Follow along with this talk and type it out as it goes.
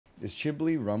Is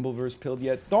Chiblee rumbleverse pilled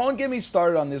yet? Don't get me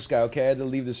started on this guy, okay? I had to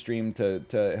leave the stream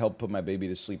to help put my baby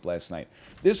to sleep last night.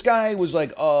 This guy was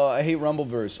like, oh, I hate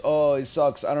rumbleverse. Oh, it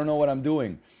sucks. I don't know what I'm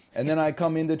doing. And then I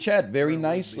come into chat very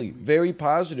nicely, very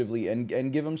positively,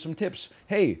 and give him some tips.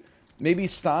 Hey, maybe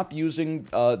stop using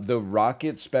the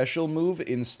rocket special move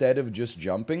instead of just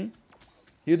jumping.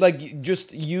 He'd like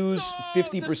just use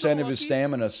 50% of his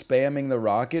stamina spamming the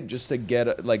rocket just to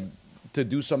get like to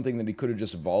do something that he could have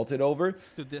just vaulted over.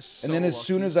 And then as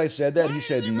soon as I said that, he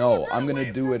said, no, I'm going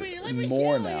to do it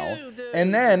more now.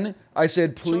 And then I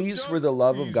said, please, for the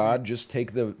love of God, just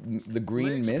take the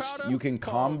green mist. You can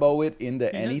combo it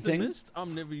into anything.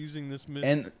 I'm never using this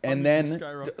mist. And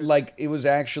then, like, it was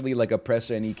actually like a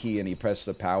press any key and he pressed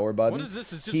the power button. What is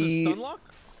this? Is just a stun lock?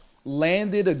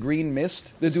 Landed a green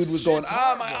mist. The dude was going,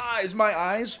 ah, my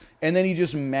eyes. And then he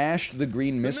just mashed the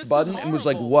green mist button and was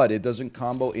like, what? It doesn't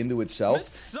combo into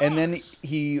itself? And then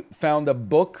he found a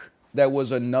book that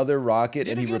was another rocket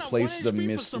and he replaced the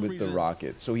mist with the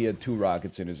rocket. So he had 2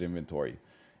 rockets in his inventory.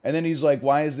 And then he's like,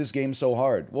 why is this game so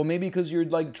hard? Well, maybe because you're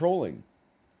like trolling.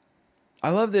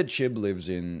 I love that Chib lives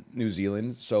in New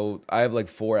Zealand. So I have like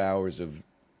 4 hours of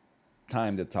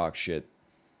time to talk shit.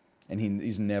 And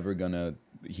he's never gonna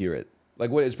hear it. Like,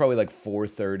 what? It's probably like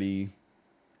 4:30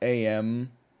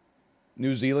 a.m.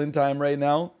 New Zealand time right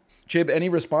now. Chib, any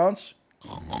response?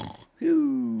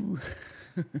 Feels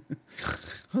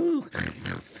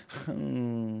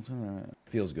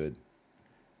good.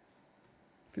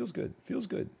 Feels good. Feels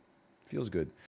good. Feels good.